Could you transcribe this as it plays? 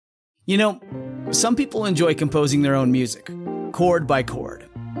You know, some people enjoy composing their own music, chord by chord,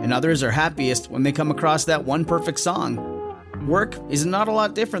 and others are happiest when they come across that one perfect song. Work is not a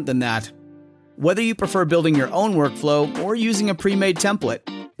lot different than that. Whether you prefer building your own workflow or using a pre-made template,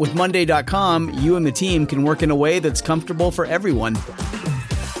 with Monday.com, you and the team can work in a way that's comfortable for everyone.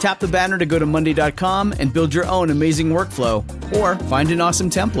 Tap the banner to go to Monday.com and build your own amazing workflow, or find an awesome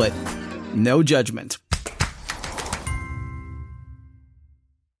template. No judgment.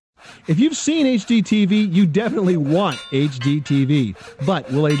 If you've seen HDTV, you definitely want HDTV.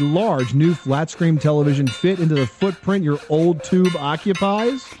 But will a large new flat-screen television fit into the footprint your old tube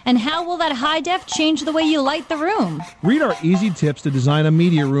occupies? And how will that high def change the way you light the room? Read our easy tips to design a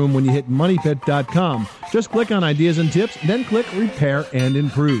media room when you hit moneypit.com. Just click on Ideas and Tips, then click Repair and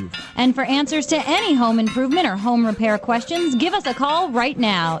Improve. And for answers to any home improvement or home repair questions, give us a call right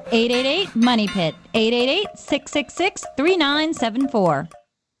now. 888-MONEYPIT. 888-666-3974.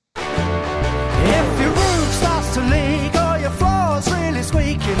 If your roof starts to leak or your floor's really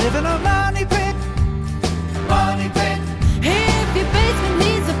squeak, you live in a money pit. Money pit. If your basement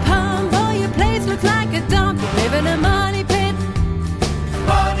needs a pump or your place looks like a dump, you live in a money pit.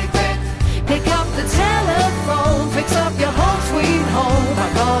 Money pit. Pick up the telephone, fix up your home sweet home by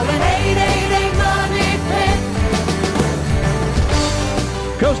calling 888 Money Pit.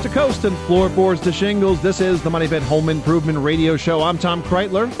 Coast to coast and floorboards to shingles, this is the Money Pit Home Improvement Radio Show. I'm Tom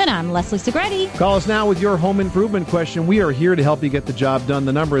Kraeutler. And I'm Leslie Segrete. Call us now with your home improvement question. We are here to help you get the job done.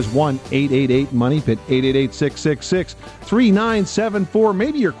 The number is 1-888-MONEYPIT, 888-666-3974.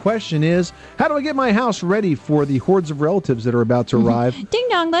 Maybe your question is, how do I get my house ready for the hordes of relatives that are about to arrive? Ding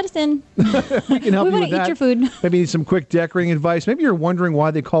dong, let us in. We can help we you want with to eat that. your food. Maybe need some quick decorating advice. Maybe you're wondering why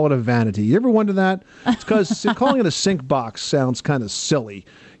they call it a vanity. You ever wonder that? It's because calling it a sink box sounds kind of silly.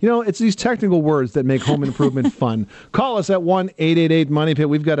 You know, it's these technical words that make home improvement fun. Call us at 1-888-MONEYPIT.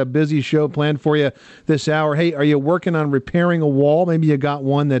 We've got a busy show planned for you this hour. Hey, are you working on repairing a wall? Maybe you got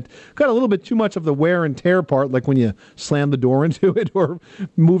one that got a little bit too much of the wear and tear part, like when you slam the door into it or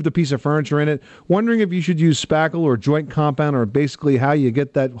moved a piece of furniture in it. Wondering if you should use spackle or joint compound or basically how you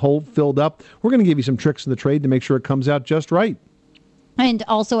get that hole filled up. We're going to give you some tricks in the trade to make sure it comes out just right. And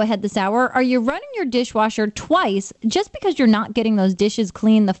also ahead this hour, are you running your dishwasher twice just because you're not getting those dishes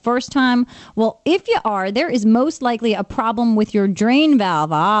clean the first time? Well, if you are, there is most likely a problem with your drain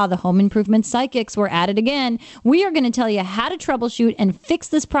valve. The home improvement psychics were at it again. We are going to tell you how to troubleshoot and fix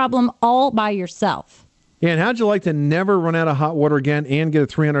this problem all by yourself. Yeah, and how'd you like to never run out of hot water again and get a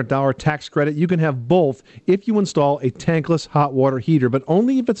 $300 tax credit? You can have both if you install a tankless hot water heater, but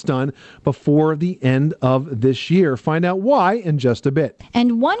only if it's done before the end of this year. Find out why in just a bit.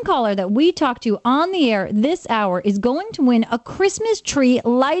 And one caller that we talked to on the air this hour is going to win a Christmas tree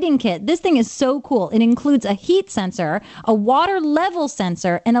lighting kit. This thing is so cool. It includes a heat sensor, a water level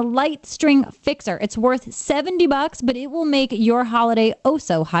sensor, and a light string fixer. It's worth $70, but it will make your holiday oh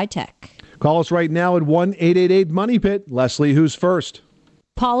so high tech. Call us right now at 1-888-MONEYPIT. Leslie, who's first?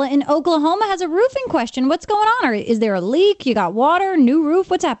 Paula in Oklahoma has a roofing question. What's going on? Or is there a leak? You got water, new roof?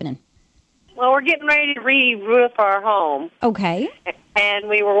 What's happening? Well, we're getting ready to re-roof our home. Okay. And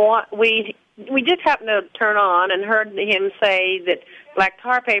we just happened to turn on and heard him say that black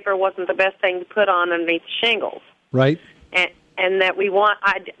tar paper wasn't the best thing to put on underneath the shingles. Right. And that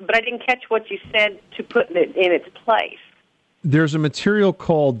but I didn't catch what you said to put it in its place. There's a material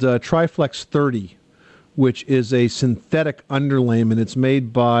called Triflex 30, which is a synthetic underlayment. It's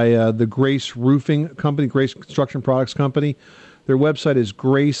made by the Grace Roofing Company, Grace Construction Products Company. Their website is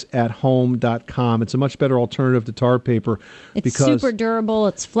graceathome.com. It's a much better alternative to tar paper. It's super durable.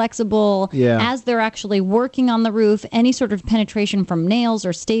 It's flexible. Yeah. As they're actually working on the roof, any sort of penetration from nails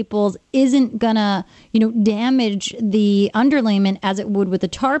or staples isn't going to, damage the underlayment as it would with the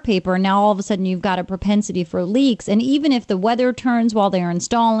tar paper. Now, all of a sudden, you've got a propensity for leaks. And even if the weather turns while they're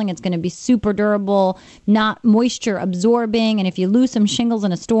installing, it's going to be super durable, not moisture absorbing. And if you lose some shingles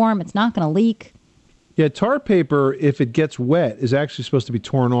in a storm, it's not going to leak. Yeah, tar paper, if it gets wet, is actually supposed to be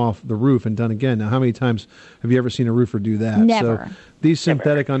torn off the roof and done again. Now, how many times have you ever seen a roofer do that? Never. So these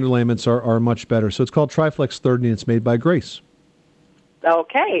synthetic underlayments are much better. So it's called Triflex 30, and it's made by Grace.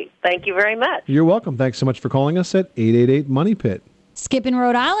 Okay. Thank you very much. You're welcome. Thanks so much for calling us at 888-MONEYPIT. Skip in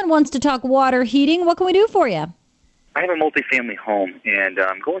Rhode Island wants to talk water heating. What can we do for you? I have a multifamily home, and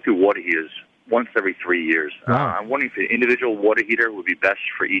I'm going through water heaters once every 3 years. Wow. I'm wondering if an individual water heater would be best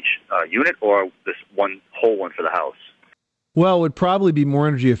for each unit or this one whole one for the house. Well, it would probably be more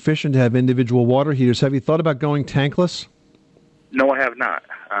energy efficient to have individual water heaters. Have you thought about going tankless? No, I have not.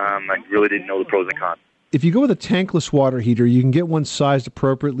 I really didn't know the pros and cons. if you go with a tankless water heater, you can get one sized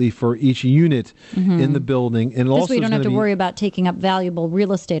appropriately for each unit in the building. And This way you don't have to worry about taking up valuable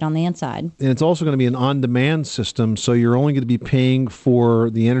real estate on the inside. And it's also going to be an on-demand system, so you're only going to be paying for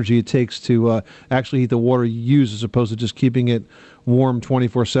the energy it takes to actually heat the water you use, as opposed to just keeping it warm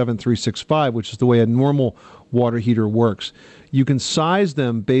 24/7, 365, which is the way a normal water heater works. You can size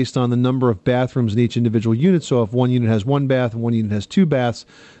them based on the number of bathrooms in each individual unit. So if one unit has one bath and one unit has two baths,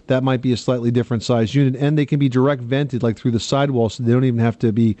 that might be a slightly different size unit. And they can be direct vented, like through the sidewall, so they don't even have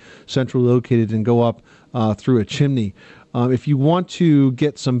to be centrally located and go up through a chimney. If you want to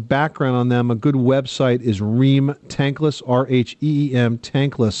get some background on them, a good website is Rheem Tankless, RHEEM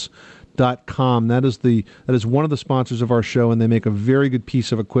Tankless.com. That is one of the sponsors of our show, and they make a very good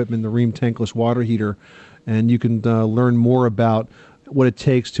piece of equipment, the Rheem Tankless water heater. And you can learn more about what it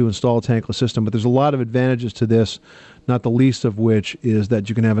takes to install a tankless system. But there's a lot of advantages to this, not the least of which is that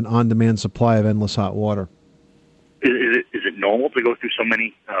you can have an on-demand supply of endless hot water. Is it normal to go through so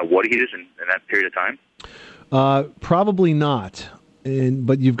many water heaters in that period of time? Probably not.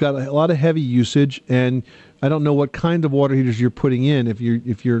 But you've got a lot of heavy usage, and I don't know what kind of water heaters you're putting in. If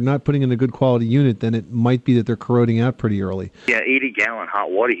you're not putting in a good quality unit, then it might be that they're corroding out pretty early. Yeah, 80-gallon hot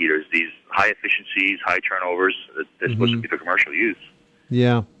water heaters, these high efficiencies, high turnovers, they're supposed to be for commercial use.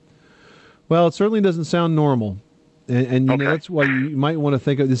 Yeah. Well, it certainly doesn't sound normal. And you Okay. know, that's why you might want to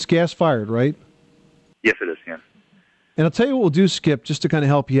think of it's gas-fired, right? Yes, it is, yeah. And I'll tell you what we'll do, Skip, just to kind of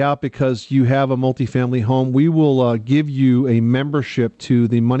help you out, because you have a multifamily home. We will give you a membership to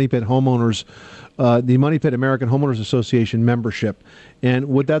the Money Pit Homeowners, the Money Pit American Homeowners Association membership. And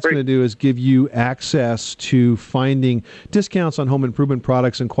what that's going to do is give you access to finding discounts on home improvement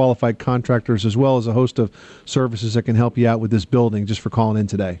products and qualified contractors, as well as a host of services that can help you out with this building, just for calling in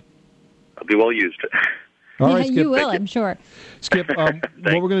today. I'll be well used. All right, Skip. You will, I'm sure. Skip, what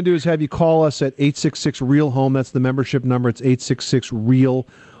we're going to do is have you call us at 866-REAL-HOME. That's the membership number. It's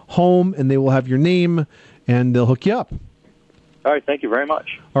 866-REAL-HOME, and they will have your name, and they'll hook you up. All right, thank you very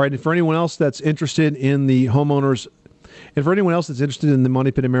much. All right, and for anyone else that's interested in the homeowners, and for anyone else that's interested in the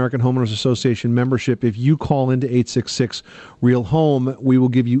Money Pit American Homeowners Association membership, if you call into 866-REAL-HOME, we will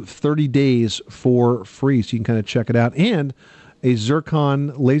give you 30 days for free, so you can kind of check it out, and a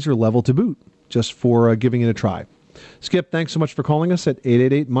Zircon laser level to boot, just for giving it a try. Skip, thanks so much for calling us at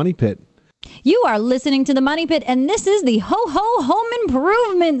 888-MONEY-PIT. You are listening to the Money Pit, and this is the ho-ho home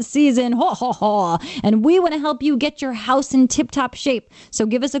improvement season. Ho-ho-ho. And we want to help you get your house in tip-top shape. So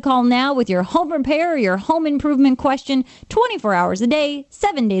give us a call now with your home repair or your home improvement question, 24 hours a day,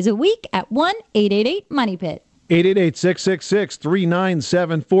 7 days a week at 1-888-MONEY-PIT.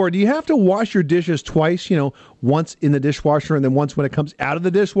 888-666-3974. Do you have to wash your dishes twice, once in the dishwasher and then once when it comes out of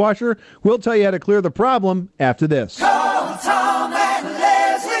the dishwasher? We'll tell you how to clear the problem after this. Call Tom and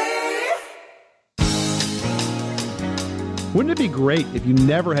Leslie. Wouldn't it be great if you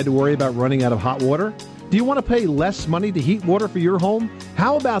never had to worry about running out of hot water? Do you want to pay less money to heat water for your home?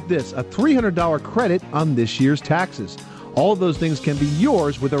 How about this, a $300 credit on this year's taxes? All of those things can be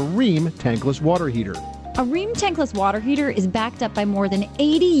yours with a Rheem tankless water heater. A Rheem tankless water heater is backed up by more than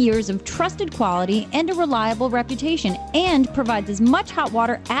 80 years of trusted quality and a reliable reputation, and provides as much hot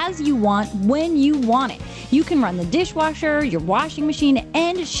water as you want when you want it. You can run the dishwasher, your washing machine,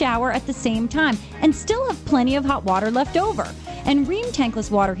 and shower at the same time and still have plenty of hot water left over. And Rheem tankless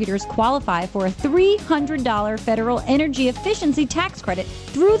water heaters qualify for a $300 federal energy efficiency tax credit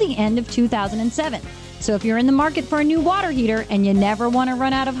through the end of 2007. So if you're in the market for a new water heater and you never want to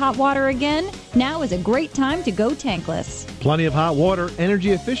run out of hot water again, now is a great time to go tankless. Plenty of hot water,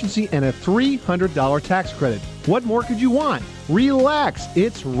 energy efficiency, and a $300 tax credit. What more could you want? Relax,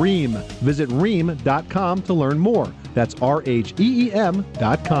 it's Rheem. Visit Rheem.com to learn more. That's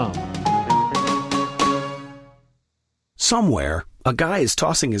RHEEM.com. Somewhere, a guy is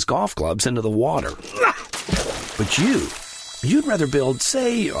tossing his golf clubs into the water. But you'd rather build,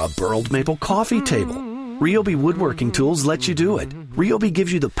 say, a burled maple coffee table. Ryobi Woodworking Tools lets you do it. Ryobi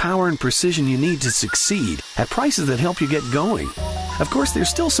gives you the power and precision you need to succeed at prices that help you get going. Of course, there's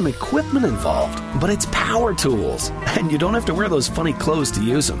still some equipment involved, but it's power tools, and you don't have to wear those funny clothes to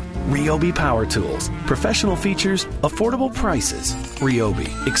use them. Ryobi Power Tools. Professional features, affordable prices. Ryobi,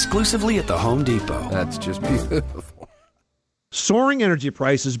 exclusively at the Home Depot. That's just beautiful. Soaring energy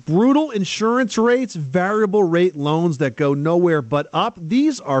prices, brutal insurance rates, variable rate loans that go nowhere but up.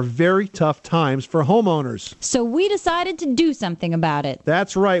 These are very tough times for homeowners. So we decided to do something about it.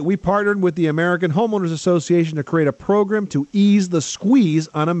 That's right. We partnered with the American Homeowners Association to create a program to ease the squeeze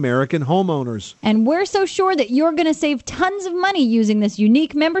on American homeowners. And we're so sure that you're going to save tons of money using this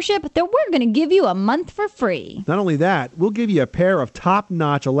unique membership that we're going to give you a month for free. Not only that, we'll give you a pair of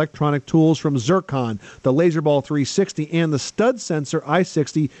top-notch electronic tools from Zircon, the LaserBall 360, and the Stud Sensor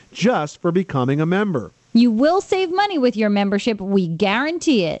i60 just for becoming a member. You will save money with your membership. We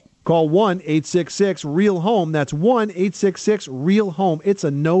guarantee it. Call 1-866-REAL-HOME. That's 1-866-REAL-HOME. It's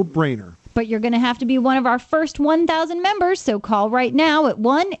a no-brainer. But you're going to have to be one of our first 1,000 members, so call right now at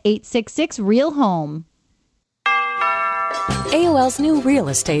 1-866-REAL-HOME. AOL's new real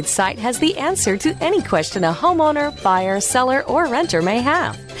estate site has the answer to any question a homeowner, buyer, seller, or renter may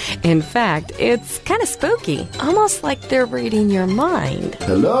have. In fact, it's kind of spooky, almost like they're reading your mind.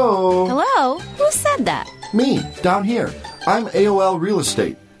 Hello? Hello? Who said that? Me, down here. I'm AOL Real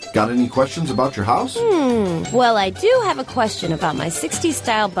Estate. Got any questions about your house? Well, I do have a question about my 60s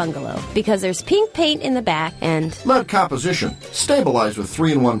style bungalow because there's pink paint in the back and... Lead composition. Stabilized with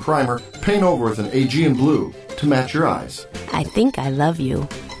 3-in-1 primer. Paint over with an Aegean blue to match your eyes. I think I love you.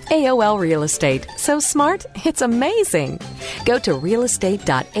 AOL Real Estate. So smart, it's amazing. Go to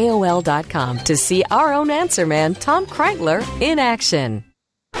realestate.aol.com to see our own answer man, Tom Kraeutler, in action.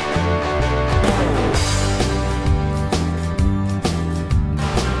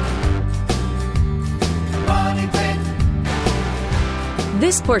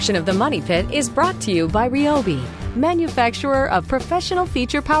 This portion of the Money Pit is brought to you by Ryobi, manufacturer of professional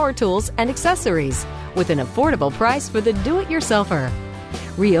feature power tools and accessories, with an affordable price for the do-it-yourselfer.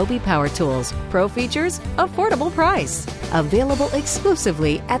 Ryobi Power Tools, pro features, affordable price. Available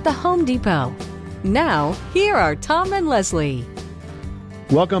exclusively at the Home Depot. Now, here are Tom and Leslie.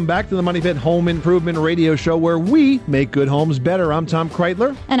 Welcome back to the Money Pit Home Improvement Radio Show, where we make good homes better. I'm Tom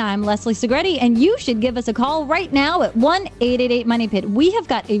Kraeutler. And I'm Leslie Segrete, and you should give us a call right now at 1-888-MONEY-PIT. We have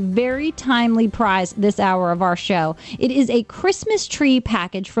got a very timely prize this hour of our show. It is a Christmas tree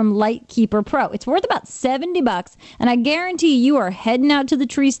package from Lightkeeper Pro. It's worth about $70, and I guarantee you are heading out to the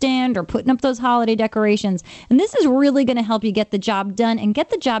tree stand or putting up those holiday decorations. And this is really going to help you get the job done and get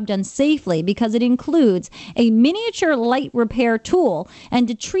the job done safely, because it includes a miniature light repair tool and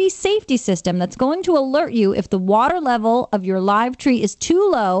a tree safety system that's going to alert you if the water level of your live tree is too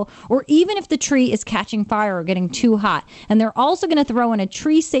low, or even if the tree is catching fire or getting too hot. And they're also going to throw in a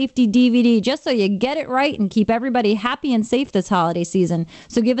tree safety DVD just so you get it right and keep everybody happy and safe this holiday season.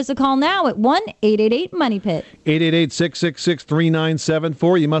 So give us a call now at 1-888-MONEY-PIT.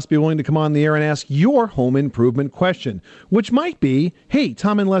 888-666-3974. You must be willing to come on the air and ask your home improvement question, which might be, hey,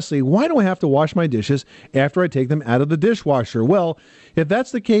 Tom and Leslie, why do I have to wash my dishes after I take them out of the dishwasher? Well, if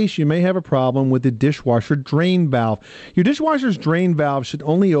that's the case, you may have a problem with the dishwasher drain valve. Your dishwasher's drain valve should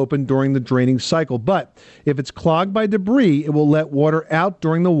only open during the draining cycle, but if it's clogged by debris, it will let water out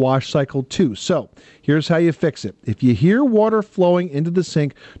during the wash cycle too. So here's how you fix it. If you hear water flowing into the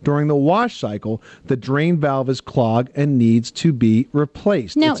sink during the wash cycle, the drain valve is clogged and needs to be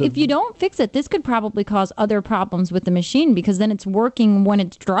replaced. Now, if you don't fix it, this could probably cause other problems with the machine, because then it's working when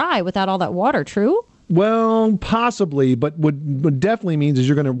it's dry without all that water, true? Well, possibly, but what definitely means is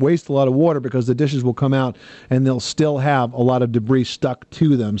you're going to waste a lot of water, because the dishes will come out and they'll still have a lot of debris stuck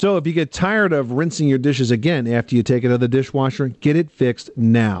to them. So if you get tired of rinsing your dishes again after you take it out of the dishwasher, get it fixed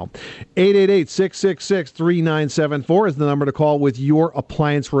now. 888-666-3974 is the number to call with your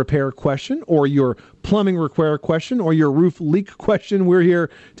appliance repair question, or your plumbing repair question, or your roof leak question. We're here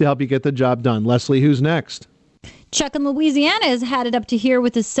to help you get the job done. Leslie, who's next? Chuck in Louisiana has had it up to here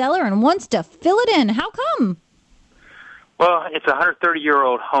with his cellar and wants to fill it in. How come? Well, it's a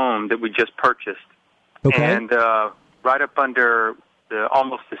 130-year-old home that we just purchased. Okay. And right up under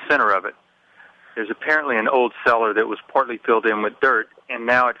almost the center of it, there's apparently an old cellar that was partly filled in with dirt, and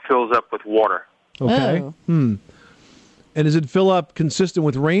now it fills up with water. Okay. Oh. And does it fill up consistent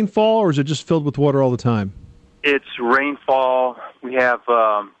with rainfall, or is it just filled with water all the time? It's rainfall. We have...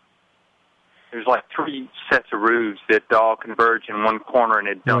 there's like 3 sets of roofs that all converge in one corner, and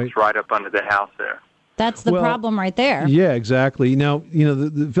it dumps right up under the house there. That's the problem right there. Yeah, exactly. Now,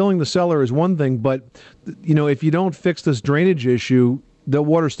 the filling the cellar is one thing, but, if you don't fix this drainage issue, the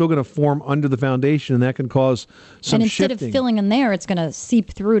water's still going to form under the foundation, and that can cause some And instead shifting. of filling in there, it's going to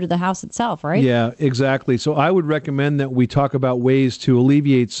seep through to the house itself, right? Yeah, exactly. So I would recommend that we talk about ways to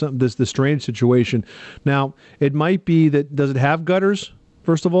alleviate this drainage situation. Now, it might be that, does it have gutters,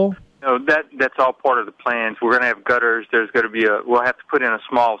 first of all? No, that's all part of the plans. We're going to have gutters. There's going to be we'll have to put in a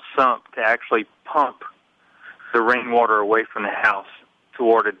small sump to actually pump the rainwater away from the house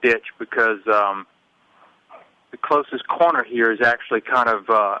toward a ditch, because the closest corner here is actually kind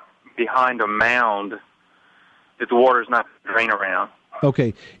of behind a mound that the water's not going to drain around.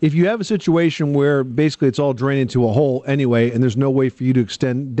 Okay, if you have a situation where basically it's all drained into a hole anyway, and there's no way for you to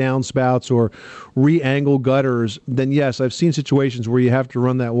extend downspouts or re-angle gutters, then yes, I've seen situations where you have to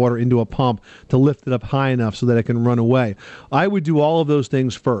run that water into a pump to lift it up high enough so that it can run away. I would do all of those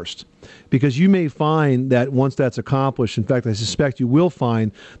things first, because you may find that once that's accomplished, in fact, I suspect you will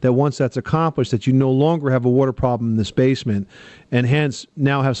find that once that's accomplished, that you no longer have a water problem in this basement, and hence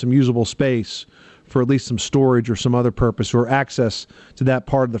now have some usable space for at least some storage or some other purpose, or access to that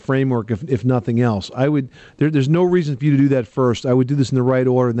part of the framework, if nothing else. There's no reason for you to do that first. I would do this in the right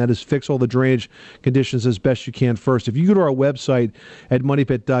order, and that is fix all the drainage conditions as best you can first. If you go to our website at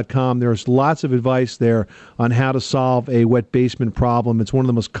moneypit.com, there's lots of advice there on how to solve a wet basement problem. It's one of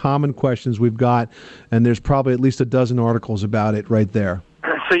the most common questions we've got, and there's probably at least a dozen articles about it right there.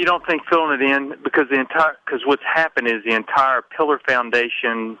 So you don't think filling it in, because what's happened is the entire pillar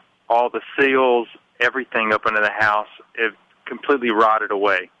foundation, all the seals, everything up into the house, it completely rotted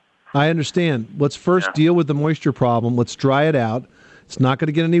away. I understand. Let's first deal with the moisture problem. Let's dry it out. It's not going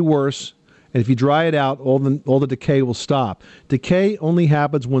to get any worse. And if you dry it out, all the decay will stop. Decay only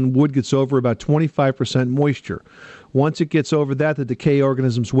happens when wood gets over about 25% moisture. Once it gets over that, the decay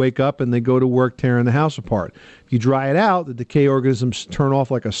organisms wake up and they go to work tearing the house apart. If you dry it out, the decay organisms turn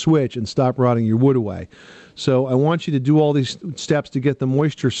off like a switch and stop rotting your wood away. So I want you to do all these steps to get the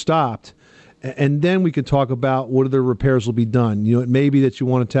moisture stopped, and then we can talk about what other repairs will be done. It may be that you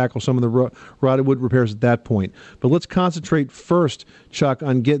want to tackle some of the rotted wood repairs at that point. But let's concentrate first, Chuck,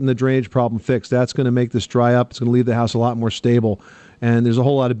 on getting the drainage problem fixed. That's going to make this dry up. It's going to leave the house a lot more stable, and there's a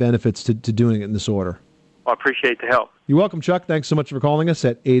whole lot of benefits to doing it in this order. Well, I appreciate the help. You're welcome, Chuck. Thanks so much for calling us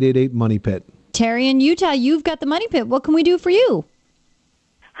at 888-MONEY-PIT. Terry in Utah, you've got the Money Pit. What can we do for you?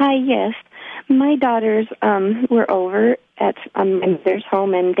 Hi, yes. My daughters were over at my mother's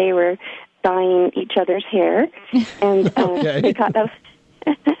home, and they were dyeing each other's hair, and they got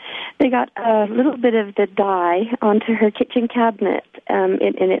a little bit of the dye onto her kitchen cabinet, and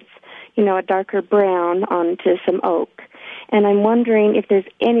it's a darker brown onto some oak. And I'm wondering if there's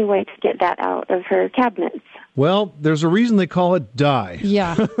any way to get that out of her cabinets. Well, there's a reason they call it dye.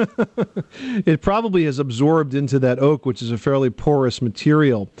 Yeah. It probably has absorbed into that oak, which is a fairly porous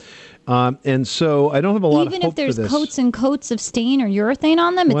material. And so I don't have a lot of hope for this. Even if there's coats and coats of stain or urethane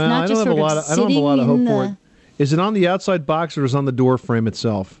on them, it's not just sort of sitting I don't have a lot of hope for it. Is it on the outside box or is it on the door frame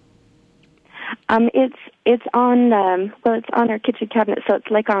itself? It's on it's on her kitchen cabinet, so it's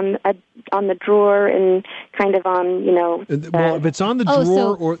like on the drawer and kind of on well, if it's on the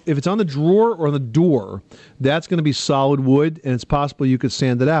drawer or if it's on the drawer or on the door, that's going to be solid wood, and it's possible you could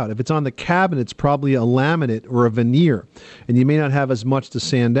sand it out. If it's on the cabinet, it's probably a laminate or a veneer, and you may not have as much to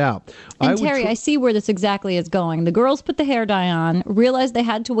sand out. And Terry, I see where this exactly is going. The girls put the hair dye on, realized they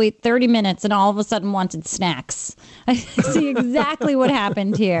had to wait 30 minutes, and all of a sudden wanted snacks. I see exactly what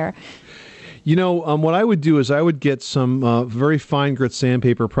happened here. What I would do is I would get some very fine grit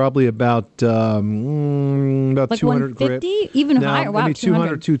sandpaper, probably about like 200 grit. Even higher? Wow, maybe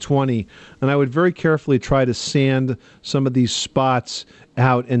 200, 220. And I would very carefully try to sand some of these spots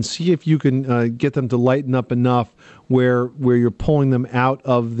out and see if you can get them to lighten up enough where you're pulling them out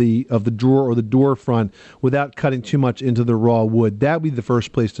of the drawer or the door front without cutting too much into the raw wood. That would be the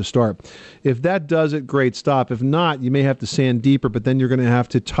first place to start. If that does it, great, stop. If not, you may have to sand deeper, but then you're going to have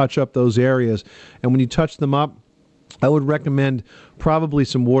to touch up those areas. And when you touch them up, I would recommend probably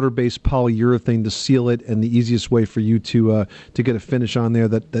some water-based polyurethane to seal it, and the easiest way for you to get a finish on there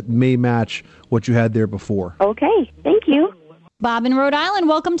that may match what you had there before. Okay, thank you. Bob in Rhode Island,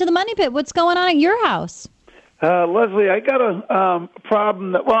 welcome to the Money Pit. What's going on at your house? Leslie, I got a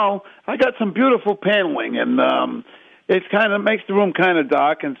problem I got some beautiful paneling, and it kind of makes the room kind of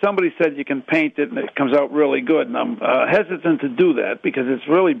dark, and somebody said you can paint it, and it comes out really good, and I'm hesitant to do that because it's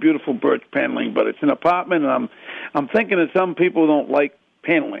really beautiful birch paneling, but it's an apartment, and I'm thinking that some people don't like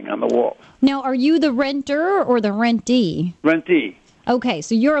paneling on the walls. Now, are you the renter or the rentee? Rentee. Okay,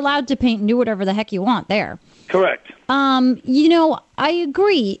 so you're allowed to paint and do whatever the heck you want there. Correct. I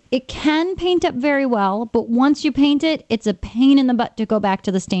agree. It can paint up very well, but once you paint it, it's a pain in the butt to go back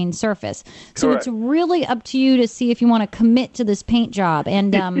to the stained surface. So Correct. It's really up to you to see if you want to commit to this paint job.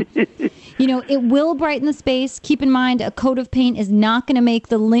 And, it will brighten the space. Keep in mind, a coat of paint is not going to make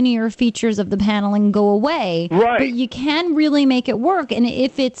the linear features of the paneling go away. Right. But you can really make it work. And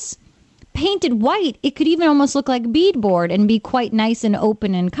if it's painted white, it could even almost look like beadboard and be quite nice and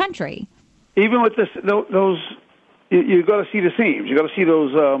open and country. Even with those you got to see the seams. You got to see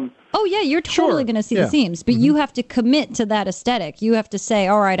those. Oh, yeah, you're totally going to see the seams, but you have to commit to that aesthetic. You have to say,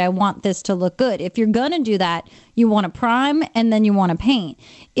 all right, I want this to look good. If you're going to do that, you want to prime and then you want to paint.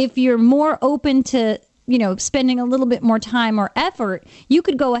 If you're more open to, spending a little bit more time or effort, you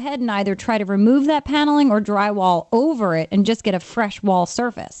could go ahead and either try to remove that paneling or drywall over it and just get a fresh wall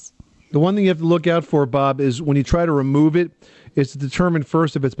surface. The one thing you have to look out for, Bob, is when you try to remove it, is to determine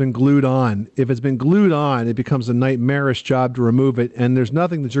first if it's been glued on. If it's been glued on, it becomes a nightmarish job to remove it, and there's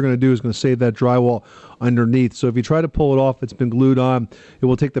nothing that you're going to do is going to save that drywall underneath. So if you try to pull it off, it's been glued on, it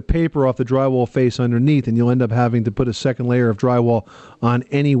will take the paper off the drywall face underneath, and you'll end up having to put a second layer of drywall on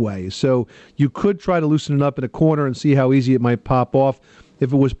anyway. So you could try to loosen it up in a corner and see how easy it might pop off.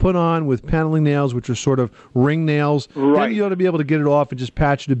 If it was put on with paneling nails, which are sort of ring nails, then you ought to be able to get it off and just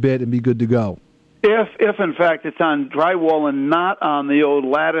patch it a bit and be good to go. If in fact it's on drywall and not on the old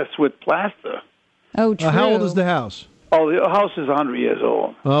lattice with plaster. Oh, true. How old is the house? Oh, the house is 100 years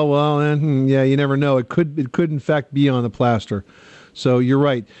old. Oh, well, then, yeah, you never know. It could in fact be on the plaster. So you're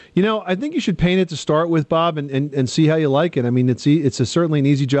right. I think you should paint it to start with, Bob, and see how you like it. I mean, it's certainly an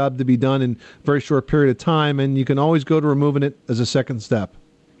easy job to be done in a very short period of time, and you can always go to removing it as a second step.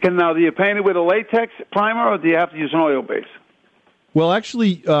 Now, do you paint it with a latex primer, or do you have to use an oil base? Well,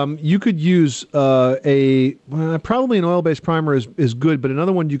 actually, you could use probably an oil-based primer is good, but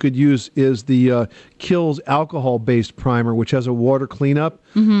another one you could use is the Kills alcohol-based primer, which has a water cleanup,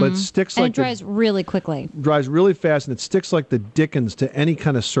 but sticks and like it dries really quickly. Dries really fast, and it sticks like the dickens to any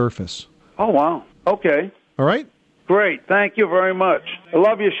kind of surface. Oh, wow. Okay. All right? Great. Thank you very much. I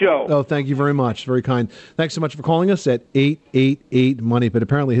love your show. Oh, thank you very much. Very kind. Thanks so much for calling us at 888-MONEY, but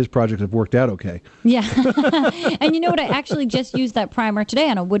apparently his projects have worked out okay. Yeah. And you know what? I actually just used that primer today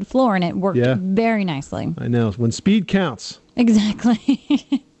on a wood floor, and it worked very nicely. I know. When speed counts.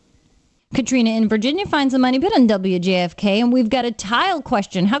 Exactly. Katrina in Virginia finds the Money Pit on WJFK, and we've got a tile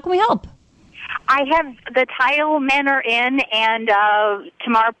question. How can we help? I have the tile men are in, and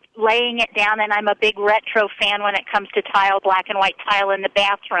tomorrow laying it down, and I'm a big retro fan when it comes to tile, black and white tile in the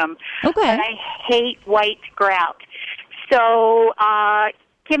bathroom. Okay. But I hate white grout. So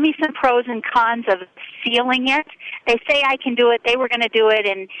give me some pros and cons of sealing it. They say I can do it. They were going to do it,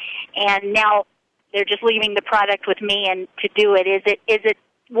 and now they're just leaving the product with me and to do it. Is it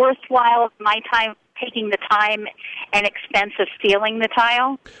worthwhile my time, taking the time and expense of sealing the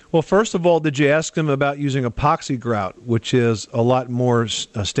tile? Well, first of all, did you ask them about using epoxy grout, which is a lot more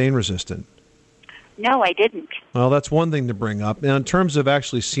stain resistant? No, I didn't. Well, that's one thing to bring up. Now, in terms of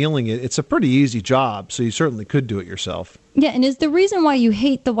actually sealing it, it's a pretty easy job, so you certainly could do it yourself. Yeah, and is the reason why you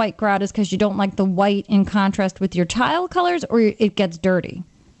hate the white grout is because you don't like the white in contrast with your tile colors, or it gets dirty?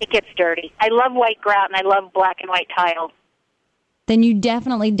 It gets dirty. I love white grout, and I love black and white tile. Then you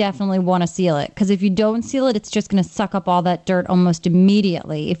definitely want to seal it. Because if you don't seal it, it's just going to suck up all that dirt almost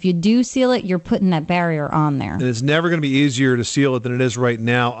immediately. If you do seal it, you're putting that barrier on there. And it's never going to be easier to seal it than it is right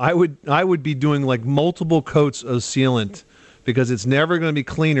now. I would be doing like multiple coats of sealant because it's never going to be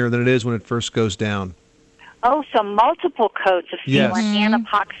cleaner than it is when it first goes down. Oh, so multiple coats of sealant and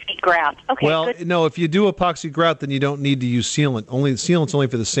epoxy grout. Okay. Well, good. no, if you do epoxy grout, then you don't need to use sealant. Sealant's only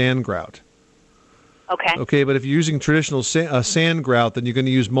for the sand grout. Okay. Okay, but if you're using traditional sand grout, then you're going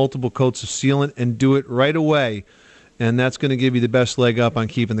to use multiple coats of sealant and do it right away, and that's going to give you the best leg up on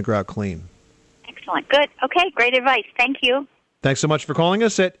keeping the grout clean. Excellent. Good. Okay, great advice. Thank you. Thanks so much for calling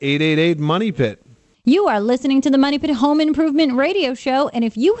us at 888-MONEY-PIT. You are listening to the Money Pit Home Improvement Radio Show, and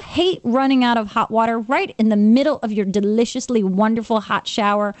if you hate running out of hot water right in the middle of your deliciously wonderful hot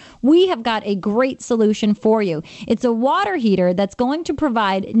shower, we have got a great solution for you. It's a water heater that's going to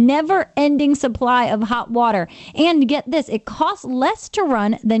provide never-ending supply of hot water. And get this, it costs less to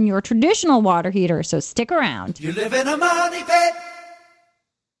run than your traditional water heater, so stick around. You live in a money pit.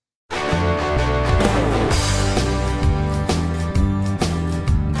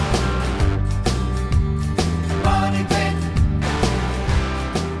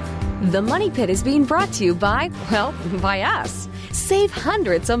 The Money Pit is being brought to you by us. Save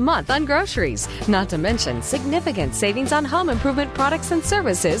hundreds a month on groceries, not to mention significant savings on home improvement products and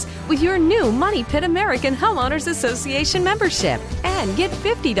services with your new Money Pit American Homeowners Association membership. And get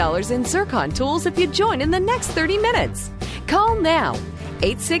 $50 in Zircon tools if you join in the next 30 minutes. Call now.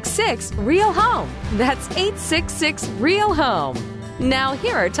 866-REAL-HOME. That's 866-REAL-HOME. Now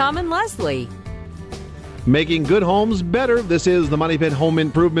here are Tom and Leslie. Making good homes better. This is the Money Pit Home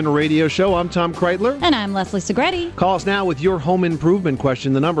Improvement Radio Show. I'm Tom Kraeutler. And I'm Leslie Segrete. Call us now with your home improvement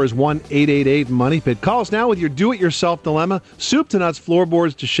question. The number is 1-888-MONEY-PIT. Call us now with your do-it-yourself dilemma, soup to nuts,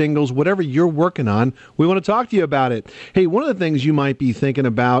 floorboards to shingles, whatever you're working on. We want to talk to you about it. Hey, one of the things you might be thinking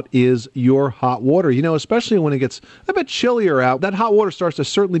about is your hot water. You know, especially when it gets a bit chillier out, that hot water starts to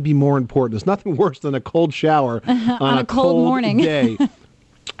certainly be more important. There's nothing worse than a cold shower on a cold morning day.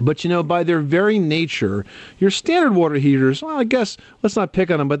 But, you know, by their very nature, your standard water heaters, well, I guess, let's not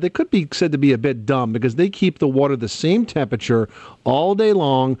pick on them, but they could be said to be a bit dumb because they keep the water the same temperature all day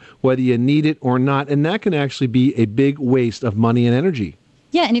long, whether you need it or not. And that can actually be a big waste of money and energy.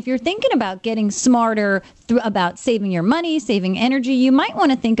 Yeah, and if you're thinking about getting smarter about saving your money, saving energy, you might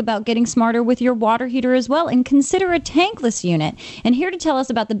want to think about getting smarter with your water heater as well and consider a tankless unit. And here to tell us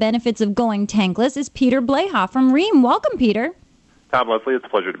about the benefits of going tankless is Peter Bleha from Rheem. Welcome, Peter. Tom, Leslie, it's a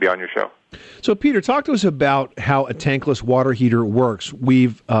pleasure to be on your show. So, Peter, talk to us about how a tankless water heater works.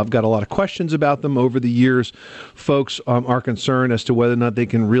 We've got a lot of questions about them over the years. Folks are concerned as to whether or not they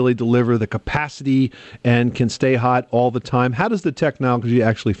can really deliver the capacity and can stay hot all the time. How does the technology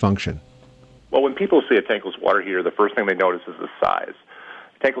actually function? Well, when people see a tankless water heater, the first thing they notice is the size.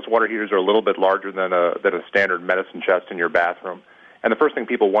 Tankless water heaters are a little bit larger than a standard medicine chest in your bathroom. And the first thing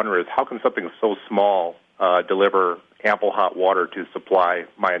people wonder is, how can something so small deliver ample hot water to supply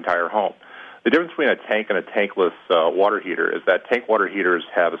my entire home? The difference between a tank and a tankless water heater is that tank water heaters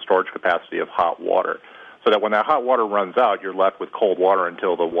have a storage capacity of hot water, so that when that hot water runs out, you're left with cold water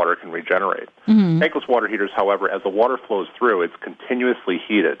until the water can regenerate. Mm-hmm. Tankless water heaters, however, as the water flows through, it's continuously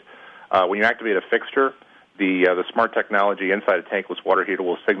heated. When you activate a fixture, the smart technology inside a tankless water heater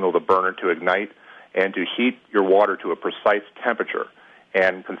will signal the burner to ignite and to heat your water to a precise temperature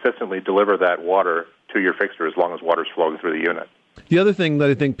and consistently deliver that water to your fixture as long as water is flowing through the unit. The other thing that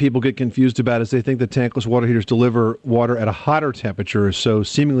I think people get confused about is they think that tankless water heaters deliver water at a hotter temperature, so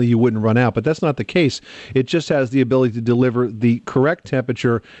seemingly you wouldn't run out. But that's not the case. It just has the ability to deliver the correct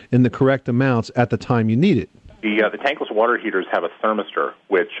temperature in the correct amounts at the time you need it. The tankless water heaters have a thermistor,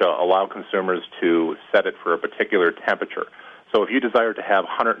 which allow consumers to set it for a particular temperature. So if you desire to have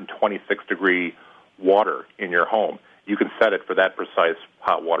 126-degree water in your home, you can set it for that precise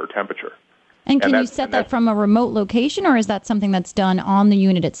hot water temperature. And can you set that from a remote location, or is that something that's done on the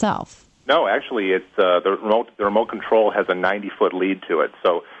unit itself? No, actually, it's the remote control has a 90-foot lead to it,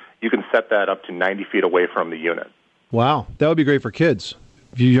 so you can set that up to 90 feet away from the unit. Wow, that would be great for kids.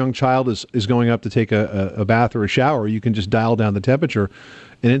 If your young child is going up to take a bath or a shower, you can just dial down the temperature,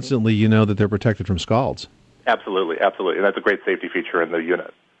 and instantly you know that they're protected from scalds. Absolutely, absolutely. And that's a great safety feature in the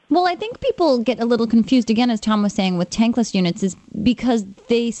unit. Well, I think people get a little confused, again, as Tom was saying, with tankless units, is because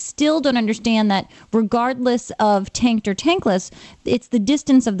they still don't understand that regardless of tanked or tankless, it's the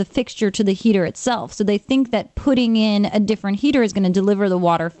distance of the fixture to the heater itself. So they think that putting in a different heater is going to deliver the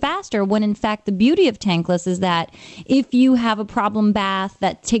water faster, when in fact the beauty of tankless is that if you have a problem bath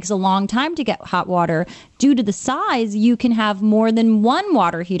that takes a long time to get hot water, due to the size, you can have more than one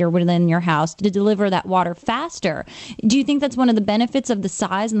water heater within your house to deliver that water faster. Do you think that's one of the benefits of the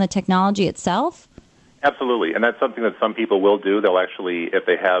size and the technology itself? Absolutely, and that's something that some people will do. They'll actually, if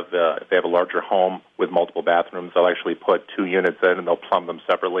they have a larger home with multiple bathrooms, they'll actually put two units in and they'll plumb them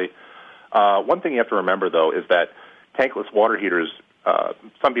separately. One thing you have to remember, though, is that tankless water heaters,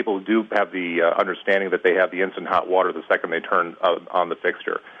 some people do have the understanding that they have the instant hot water the second they turn on the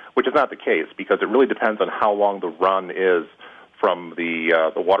fixture, which is not the case, because it really depends on how long the run is from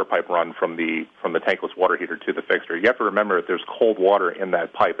the water pipe run from the tankless water heater to the fixture. You have to remember that there's cold water in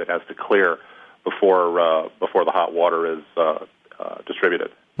that pipe that has to clear before the hot water is distributed.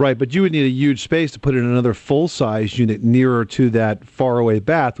 Right, but you would need a huge space to put in another full-size unit nearer to that faraway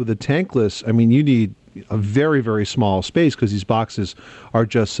bath. With a tankless, I mean, you need a very, very small space because these boxes are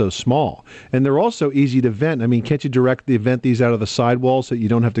just so small. And they're also easy to vent. I mean, can't you directly vent these out of the sidewall so you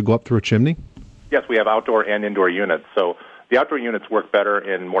don't have to go up through a chimney? Yes, we have outdoor and indoor units. So the outdoor units work better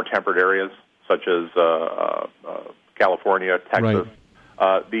in more temperate areas, such as California, Texas.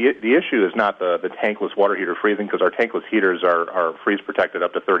 Right. The issue is not the tankless water heater freezing, because our tankless heaters are freeze protected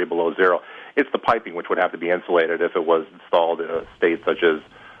up to 30 below zero. It's the piping which would have to be insulated if it was installed in a state such as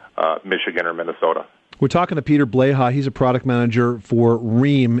Michigan or Minnesota. We're talking to Peter Bleha. He's a product manager for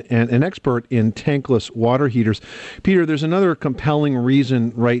Rheem and an expert in tankless water heaters. Peter, there's another compelling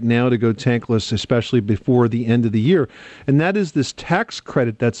reason right now to go tankless, especially before the end of the year, and that is this tax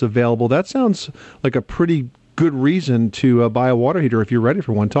credit that's available. That sounds like a pretty good reason to buy a water heater if you're ready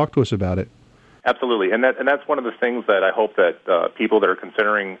for one. Talk to us about it. Absolutely, and that's one of the things that I hope that people that are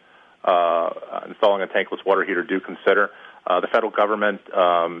considering installing a tankless water heater do consider. The federal government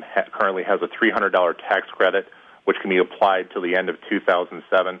currently has a $300 tax credit, which can be applied till the end of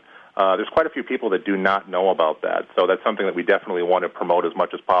 2007. There's quite a few people that do not know about that, so that's something that we definitely want to promote as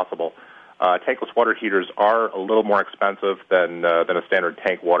much as possible. Tankless water heaters are a little more expensive than a standard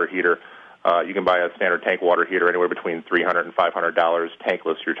tank water heater. You can buy a standard tank water heater anywhere between $300 and $500.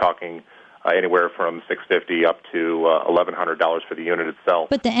 Tankless, you're talking anywhere from $650 up to $1,100 for the unit itself.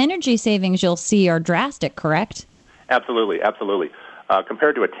 But the energy savings you'll see are drastic, correct? Absolutely, absolutely.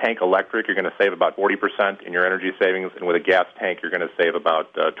 Compared to a tank electric, you're going to save about 40% in your energy savings, and with a gas tank, you're going to save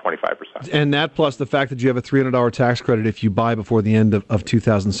about 25%. And that plus the fact that you have a $300 tax credit if you buy before the end of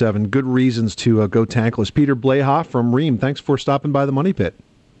 2007. Good reasons to go tankless. Peter Blehoff from Rheem, thanks for stopping by the Money Pit.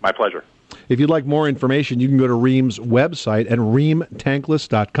 My pleasure. If you'd like more information, you can go to Rheem's website at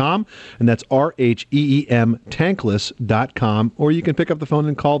rheemtankless.com, and that's RHEEM tankless.com, or you can pick up the phone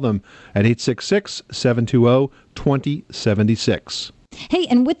and call them at 866-720-2076. Hey,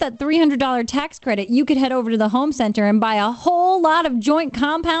 and with that $300 tax credit, you could head over to the home center and buy a whole lot of joint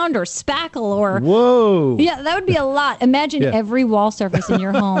compound or spackle or... Whoa! Yeah, that would be a lot. Imagine every wall surface in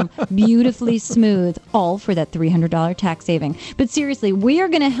your home beautifully smooth, all for that $300 tax saving. But seriously, we are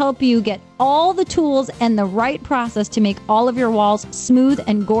going to help you get all the tools and the right process to make all of your walls smooth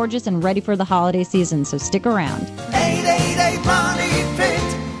and gorgeous and ready for the holiday season, so stick around. 888 Money Pit.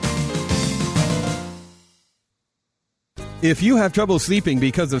 If you have trouble sleeping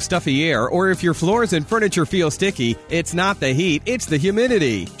because of stuffy air, or if your floors and furniture feel sticky, it's not the heat, it's the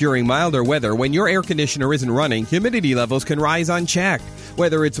humidity. During milder weather, when your air conditioner isn't running, humidity levels can rise unchecked.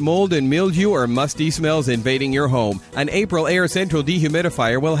 Whether it's mold and mildew or musty smells invading your home, an April Air Central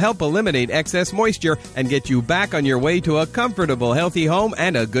Dehumidifier will help eliminate excess moisture and get you back on your way to a comfortable, healthy home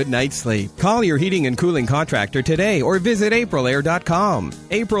and a good night's sleep. Call your heating and cooling contractor today or visit aprilair.com.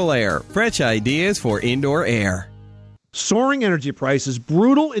 April Air, fresh ideas for indoor air. Soaring energy prices,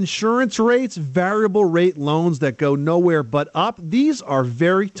 brutal insurance rates, variable rate loans that go nowhere but up. These are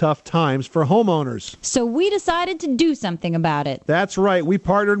very tough times for homeowners. So we decided to do something about it. That's right. We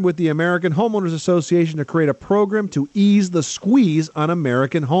partnered with the American Homeowners Association to create a program to ease the squeeze on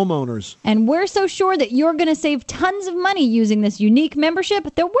American homeowners. And we're so sure that you're going to save tons of money using this unique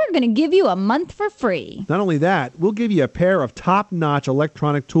membership that we're going to give you a month for free. Not only that, we'll give you a pair of top-notch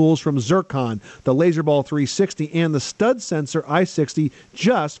electronic tools from Zircon, the LaserBall 360, and the Stud Sensor i60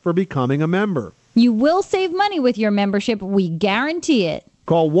 just for becoming a member. You will save money with your membership. We guarantee it.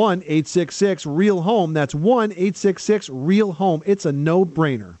 Call 1-866-REAL-HOME. That's 1-866-REAL-HOME. It's a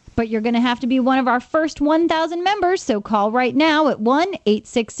no-brainer. But you're going to have to be one of our first 1,000 members, so call right now at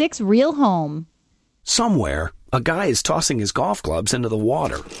 1-866-REAL-HOME. Somewhere, a guy is tossing his golf clubs into the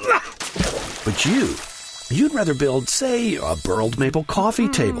water. But you'd rather build, say, a burled maple coffee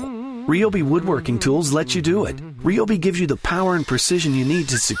table. Ryobi Woodworking Tools lets you do it. Ryobi gives you the power and precision you need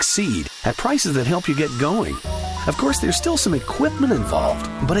to succeed at prices that help you get going. Of course, there's still some equipment involved,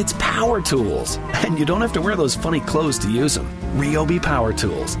 but it's power tools, and you don't have to wear those funny clothes to use them. Ryobi Power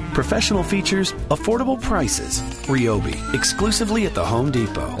Tools. Professional features, affordable prices. Ryobi, exclusively at the Home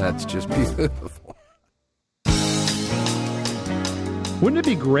Depot. That's just beautiful. Wouldn't it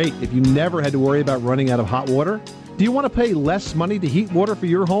be great if you never had to worry about running out of hot water? Do you want to pay less money to heat water for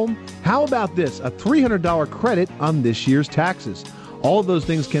your home? How about this? A $300 credit on this year's taxes. All of those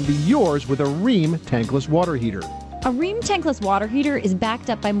things can be yours with a Rheem tankless water heater. A Rheem tankless water heater is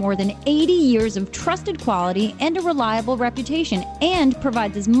backed up by more than 80 years of trusted quality and a reliable reputation, and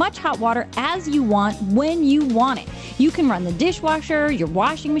provides as much hot water as you want when you want it. You can run the dishwasher, your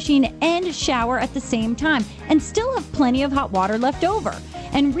washing machine, and shower at the same time and still have plenty of hot water left over.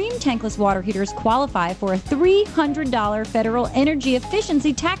 And Rheem tankless water heaters qualify for a $300 federal energy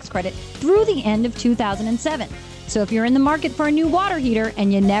efficiency tax credit through the end of 2007. So if you're in the market for a new water heater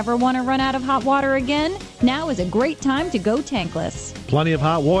and you never want to run out of hot water again, now is a great time to go tankless. Plenty of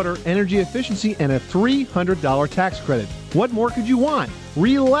hot water, energy efficiency, and a $300 tax credit. What more could you want?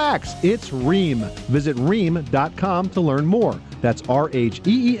 Relax, it's Rheem. Visit Rheem.com to learn more. That's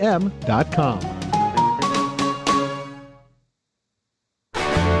RHEEM.com.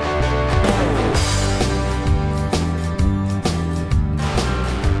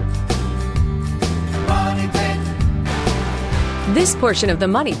 This portion of the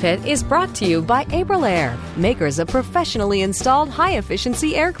Money Pit is brought to you by Aprilair, makers of professionally installed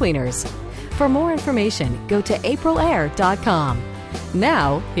high-efficiency air cleaners. For more information, go to aprilair.com.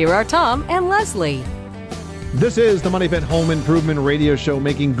 Now, here are Tom and Leslie. This is the Money Pit Home Improvement Radio Show,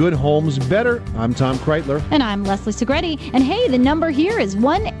 making good homes better. I'm Tom Kraeutler. And I'm Leslie Segrete. And hey, the number here is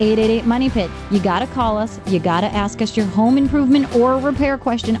 1-888-MONEY-PIT. You got to call us. You got to ask us your home improvement or repair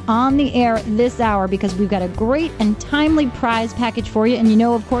question on the air this hour, because we've got a great and timely prize package for you. And you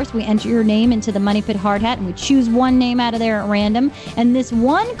know, of course, we enter your name into the Money Pit hard hat, and we choose one name out of there at random. And this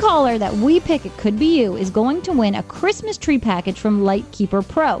one caller that we pick, it could be you, is going to win a Christmas tree package from Lightkeeper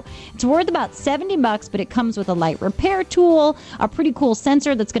Pro. It's worth about $70, but it comes with a light repair tool, a pretty cool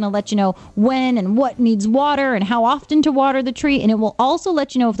sensor that's going to let you know when and what needs water and how often to water the tree, and it will also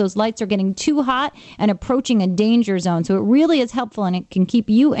let you know if those lights are getting too hot and approaching a danger zone. So it really is helpful, and it can keep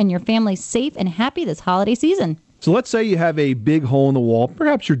you and your family safe and happy this holiday season. So let's say you have a big hole in the wall.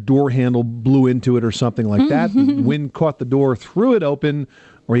 Perhaps your door handle blew into it or something like that. The wind caught the door, threw it open,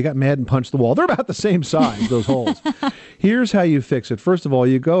 or you got mad and punched the wall. They're about the same size, those holes. Here's how you fix it. First of all,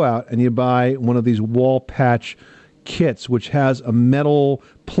 you go out and you buy one of these wall patch kits, which has a metal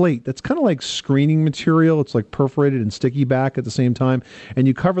plate that's kind of like screening material. It's like perforated and sticky back at the same time, and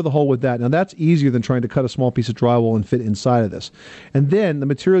you cover the hole with that. Now, that's easier than trying to cut a small piece of drywall and fit inside of this. And then the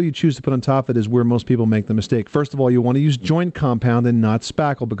material you choose to put on top of it is where most people make the mistake. First of all, you want to use joint compound and not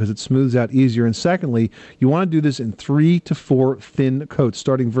spackle because it smooths out easier. And secondly, you want to do this in 3 to 4 thin coats,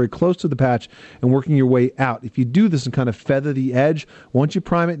 starting very close to the patch and working your way out. If you do this and kind of feather the edge, once you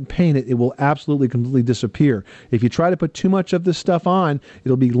prime it and paint it, it will absolutely completely disappear. If you try to put too much of this stuff on,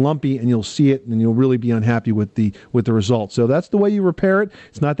 it'll be lumpy and you'll see it and you'll really be unhappy with the result. So that's the way you repair it.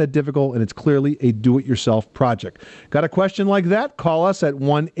 It's not that difficult, and it's clearly a do-it-yourself project. Got a question like that? Call us at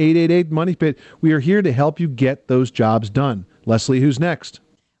 1-888-MONEY-PIT. We are here to help you get those jobs done. Leslie, who's next?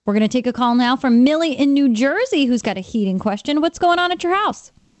 We're going to take a call now from Millie in New Jersey, who's got a heating question. What's going on at your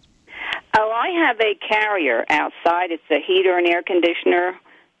house? Oh, I have a carrier outside. It's a heater and air conditioner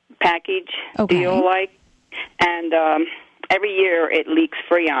package deal like. And every year it leaks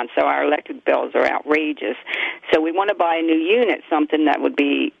Freon, so our electric bills are outrageous. So we want to buy a new unit, something that would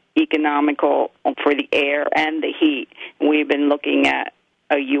be economical for the air and the heat. We've been looking at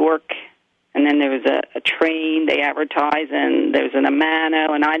a York, and then there was a Train they advertise, and there's an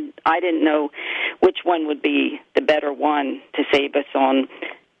Amano, and I didn't know which one would be the better one to save us on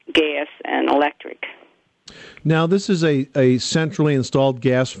gas and electric. Now, this is a centrally installed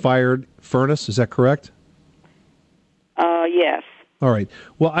gas-fired furnace, is that correct? Yes. All right.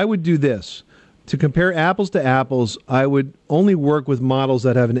 Well, I would do this. To compare apples to apples, I would only work with models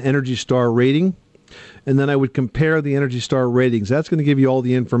that have an Energy Star rating, and then I would compare the Energy Star ratings. That's going to give you all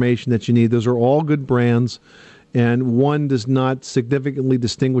the information that you need. Those are all good brands, and one does not significantly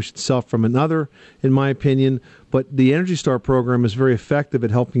distinguish itself from another, in my opinion. But the Energy Star program is very effective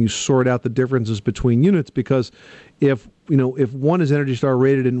at helping you sort out the differences between units, because if one is Energy Star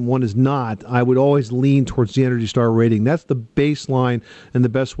rated and one is not, I would always lean towards the Energy Star rating. That's the baseline and the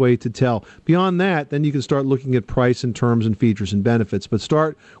best way to tell. Beyond that, then you can start looking at price and terms and features and benefits. But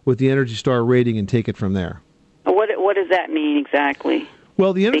start with the Energy Star rating and take it from there. What does that mean exactly?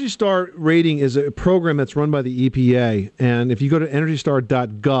 Well, the Energy Star rating is a program that's run by the EPA, and if you go to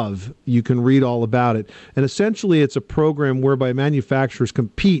EnergyStar.gov, you can read all about it. And essentially, it's a program whereby manufacturers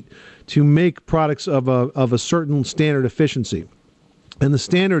compete to make products of a certain standard efficiency. And the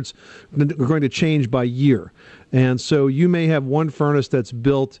standards are going to change by year. And so you may have one furnace that's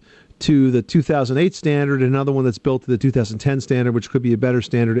built to the 2008 standard, and another one that's built to the 2010 standard, which could be a better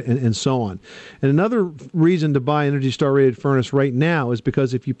standard, and so on. And another reason to buy an Energy Star rated furnace right now is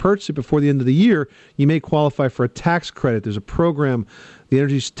because if you purchase it before the end of the year, you may qualify for a tax credit. There's a program, the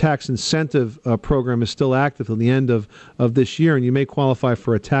Energy Tax Incentive program is still active till the end of this year, and you may qualify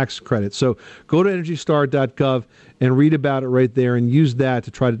for a tax credit. So go to EnergyStar.gov and read about it right there, and use that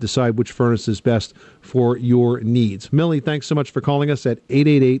to try to decide which furnace is best for your needs. Millie, thanks so much for calling us at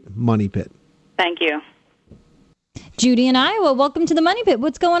 888-MONEY-PIT. Thank you. Judy in Iowa, welcome to the Money Pit.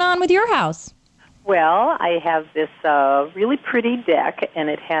 What's going on with your house? Well, I have this really pretty deck, and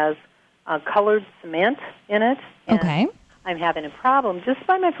it has colored cement in it. Okay. I'm having a problem just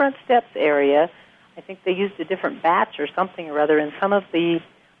by my front steps area. I think they used a different batch or something or other, and some of the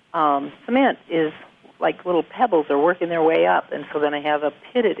cement is like little pebbles are working their way up, and so then I have a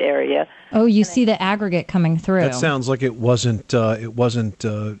pitted area. Oh, you see the aggregate coming through. That sounds like it wasn't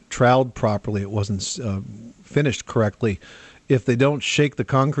troweled properly. It wasn't finished correctly. If they don't shake the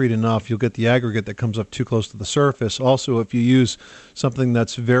concrete enough, you'll get the aggregate that comes up too close to the surface. Also, if you use something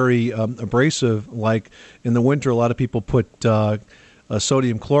that's very abrasive, like in the winter, a lot of people put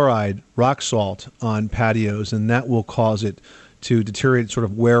sodium chloride, rock salt, on patios, and that will cause it to deteriorate, sort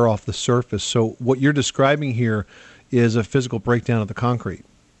of wear off the surface. So what you're describing here is a physical breakdown of the concrete.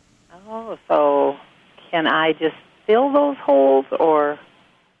 Oh, so can I just fill those holes, or?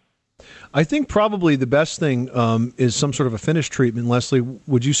 I think probably the best thing is some sort of a finish treatment. Leslie,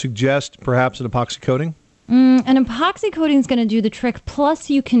 would you suggest perhaps an epoxy coating? An epoxy coating is going to do the trick. Plus,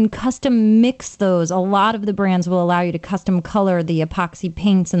 you can custom mix those. A lot of the brands will allow you to custom color the epoxy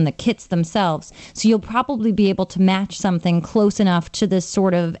paints and the kits themselves. So you'll probably be able to match something close enough to this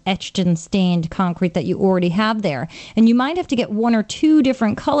sort of etched and stained concrete that you already have there. And you might have to get one or two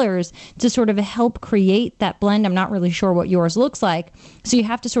different colors to sort of help create that blend. I'm not really sure what yours looks like. So you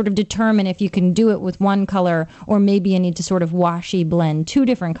have to sort of determine if you can do it with one color, or maybe you need to sort of washi blend two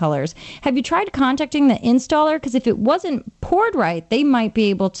different colors. Have you tried contacting the installer? Because if it wasn't poured right, they might be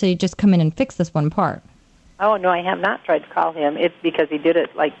able to just come in and fix this one part. Oh, no, I have not tried to call him. It's because he did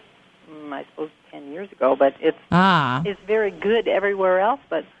it, like, I suppose 10 years ago, but it's very good everywhere else,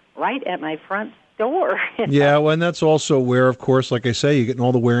 but right at my front door. Yeah, well, and that's also where, of course, like I say, you're getting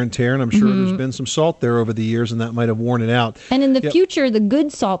all the wear and tear, and I'm sure there's been some salt there over the years, and that might have worn it out. And in the future, the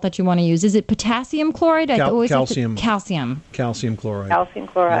good salt that you want to use, is it potassium chloride? Calcium. Calcium. Calcium chloride. Calcium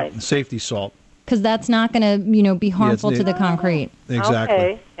chloride. Yeah, safety salt. Because that's not going to, be harmful to the concrete. Exactly.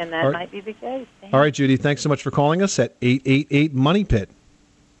 Okay, and that might be the case. All right, Judy, thanks so much for calling us at 888-MONEY-PIT.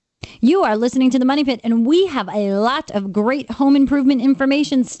 You are listening to The Money Pit, and we have a lot of great home improvement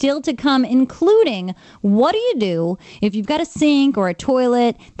information still to come, including what do you do if you've got a sink or a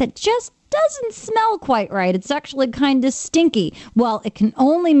toilet that just doesn't smell quite right. It's actually kind of stinky. Well, it can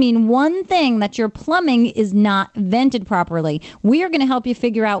only mean one thing, that your plumbing is not vented properly. We are going to help you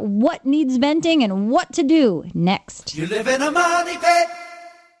figure out what needs venting and what to do next. You live in a money pit.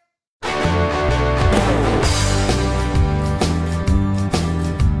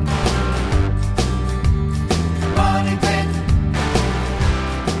 Money pit.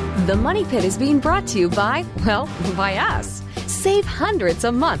 The Money Pit is being brought to you by us. Save hundreds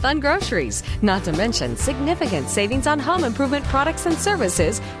a month on groceries, not to mention significant savings on home improvement products and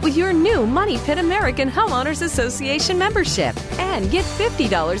services with your new Money Pit American Homeowners Association membership. And get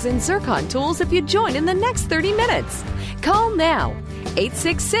 $50 in Zircon tools if you join in the next 30 minutes. Call now.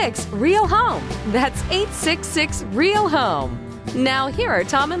 866-REAL-HOME. That's 866-REAL-HOME. Now here are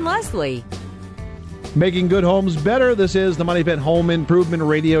Tom and Leslie. Making good homes better. This is the Money Pit Home Improvement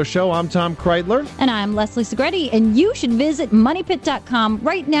Radio Show. I'm Tom Kraeutler. And I'm Leslie Segrete. And you should visit moneypit.com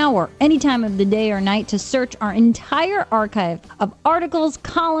right now or any time of the day or night to search our entire archive of articles,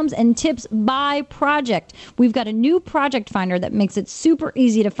 columns, and tips by project. We've got a new project finder that makes it super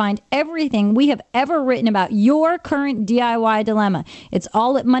easy to find everything we have ever written about your current DIY dilemma. It's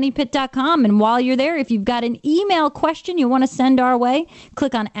all at moneypit.com. And while you're there, if you've got an email question you want to send our way,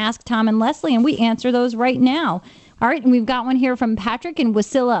 click on Ask Tom and Leslie, and we answer those right now. All right, and we've got one here from Patrick in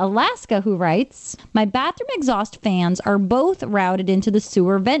Wasilla, Alaska, who writes, my bathroom exhaust fans are both routed into the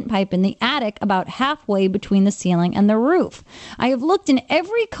sewer vent pipe in the attic about halfway between the ceiling and the roof. I have looked in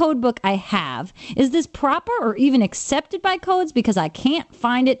every code book I have. Is this proper or even accepted by codes? Because I can't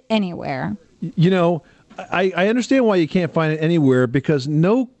find it anywhere. You know, I understand why you can't find it anywhere, because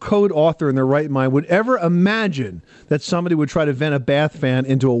no code author in their right mind would ever imagine that somebody would try to vent a bath fan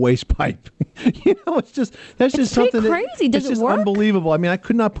into a waste pipe. It's just something crazy. Does it work? Unbelievable. I mean, I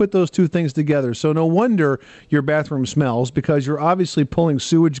could not put those two things together. So no wonder your bathroom smells, because you're obviously pulling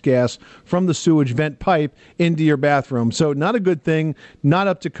sewage gas from the sewage vent pipe into your bathroom. So not a good thing, not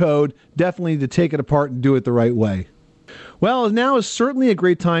up to code. Definitely need to take it apart and do it the right way. Well, now is certainly a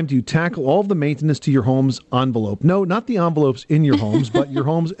great time to tackle all of the maintenance to your home's envelope. No, not the envelopes in your homes, but your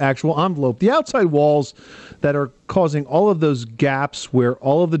home's actual envelope. The outside walls that are causing all of those gaps where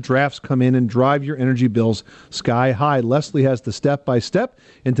all of the drafts come in and drive your energy bills sky high. Leslie has the step-by-step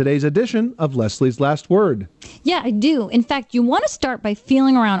in today's edition of Leslie's Last Word. Yeah, I do. In fact, you want to start by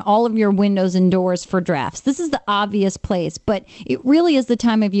feeling around all of your windows and doors for drafts. This is the obvious place, but it really is the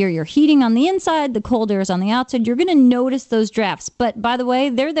time of year. You're heating on the inside, the cold air is on the outside. You're going to notice those drafts. But by the way,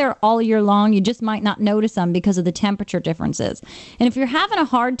 they're there all year long. You just might not notice them because of the temperature differences. And if you're having a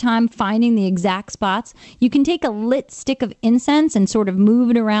hard time finding the exact spots, you can take a lit stick of incense and sort of move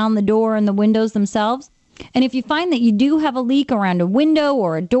it around the door and the windows themselves. And if you find that you do have a leak around a window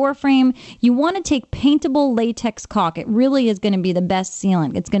or a door frame, you want to take paintable latex caulk. It really is going to be the best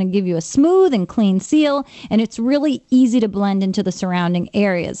sealant. It's going to give you a smooth and clean seal, and it's really easy to blend into the surrounding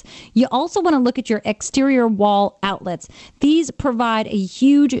areas. You also want to look at your exterior wall outlets. These provide a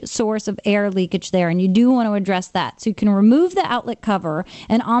huge source of air leakage there, and you do want to address that. So you can remove the outlet cover,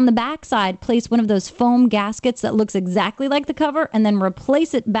 and on the back side, place one of those foam gaskets that looks exactly like the cover, and then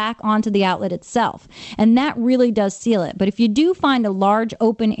replace it back onto the outlet itself. And and that really does seal it. But if you do find a large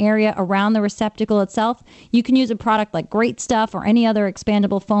open area around the receptacle itself, you can use a product like Great Stuff or any other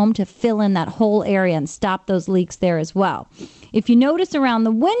expandable foam to fill in that whole area and stop those leaks there as well. If you notice around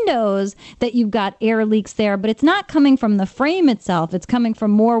the windows that you've got air leaks there, but it's not coming from the frame itself, it's coming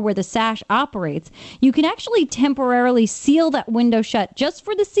from more where the sash operates, you can actually temporarily seal that window shut just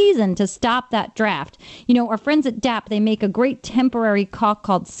for the season to stop that draft. You know, our friends at DAP, they make a great temporary caulk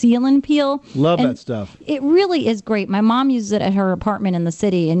called Seal and Peel. Love that stuff. It really is great. My mom uses it at her apartment in the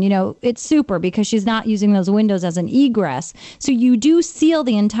city, and, you know, it's super because she's not using those windows as an egress. So you do seal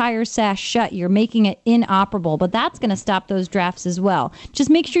the entire sash shut. You're making it inoperable, but that's going to stop those drafts as well. Just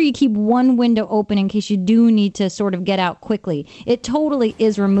make sure you keep one window open in case you do need to sort of get out quickly. It totally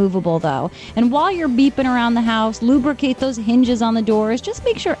is removable, though. And while you're beeping around the house, lubricate those hinges on the doors. Just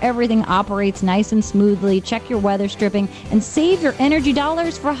make sure everything operates nice and smoothly. Check your weather stripping and save your energy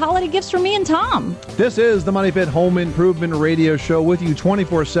dollars for holiday gifts from me and Tom. This is the Money Pit Home Improvement Radio Show with you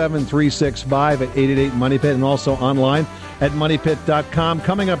 24/7, 365 at 888 Money Pit and also online at moneypit.com.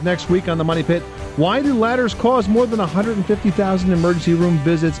 Coming up next week on the Money Pit, why do ladders cause more than 150,000 emergency room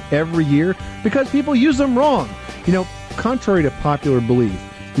visits every year? Because people use them wrong. You know, contrary to popular belief,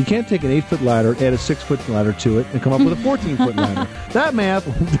 you can't take an 8-foot ladder, add a 6-foot ladder to it, and come up with a 14-foot ladder. That math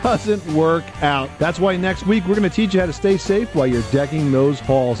doesn't work out. That's why next week we're going to teach you how to stay safe while you're decking those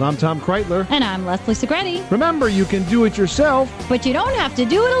halls. I'm Tom Kraeutler. And I'm Leslie Segrete. Remember, you can do it yourself, but you don't have to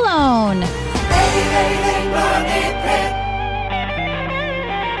do it alone. 888